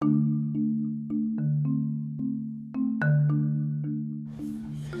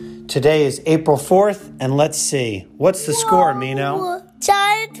Today is April 4th, and let's see. What's the score, Mino?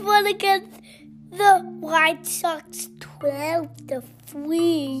 Giants won against the White Sox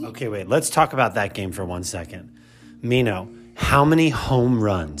 12-3. Okay, wait. Let's talk about that game for 1 second. Mino, how many home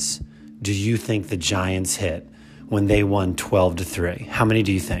runs do you think the Giants hit when they won 12-3? How many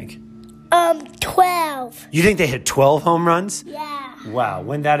do you think? 12. You think they hit 12 home runs? Yeah. Wow,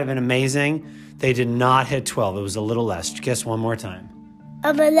 wouldn't that have been amazing? They did not hit 12. It was a little less. Guess one more time.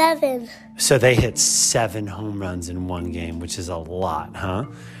 11. So they hit 7 home runs in one game, which is a lot, huh?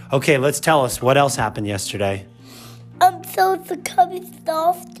 Okay, let's tell us what else happened yesterday. So the Cubbies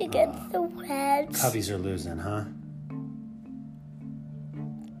lost against the Reds. Cubbies are losing, huh?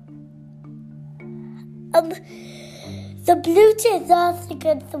 The Blue Jays lost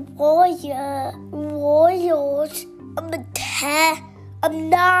against the Royals.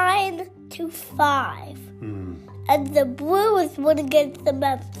 9-5. And the Brewers won against the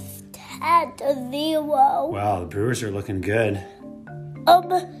Mets 10-0. Wow, the Brewers are looking good.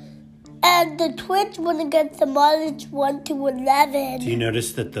 And the Twins won against the Marlins 1-11. Do you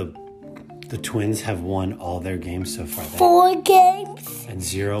notice that the Twins have won all their games so far? 4 games. And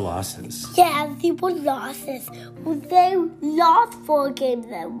 0 losses. Yeah, 0 losses. Well, they lost 4 games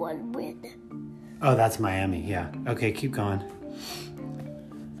and 1 win. Oh, that's Miami, yeah. Okay, keep going.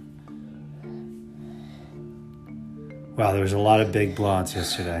 Wow, there was a lot of big blowouts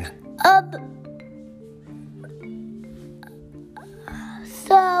yesterday.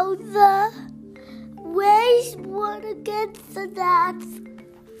 So the Rays won against the Nats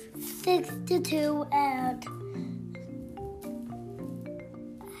 6-2, and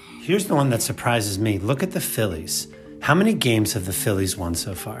Here's the one that surprises me. Look at the Phillies. How many games have the Phillies won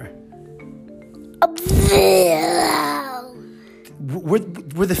so far? 0.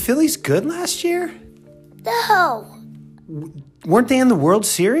 Were the Phillies good last year? No. Weren't they in the World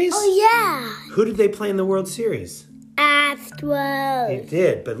Series? Oh, yeah. Who did they play in the World Series? Astros. They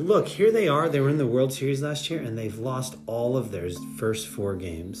did, but look, here they are. They were in the World Series last year, and they've lost all of their first 4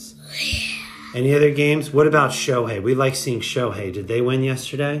 games. Any other games? What about Shohei? We like seeing Shohei. Did they win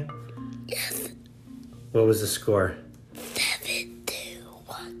yesterday? Yes. What was the score?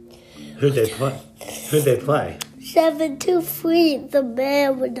 7-1. Who'd they play? 7-3, the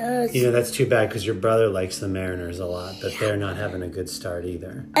Mariners. You know, that's too bad because your brother likes the Mariners a lot, but they're not having a good start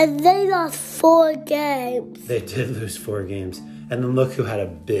either. And they lost 4 games. They did lose 4 games. And then look who had a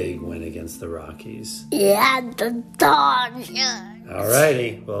big win against the Rockies. Yeah, the Dodgers. All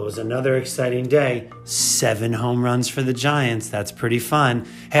righty. Well, it was another exciting day. 7 home runs for the Giants. That's pretty fun.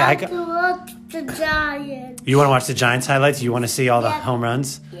 Hey, I can watch the Giants. You want to watch the Giants highlights? You want to see all the Yeah. home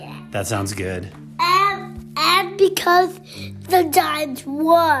runs? Yeah. That sounds good. And because the Giants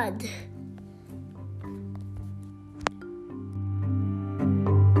won.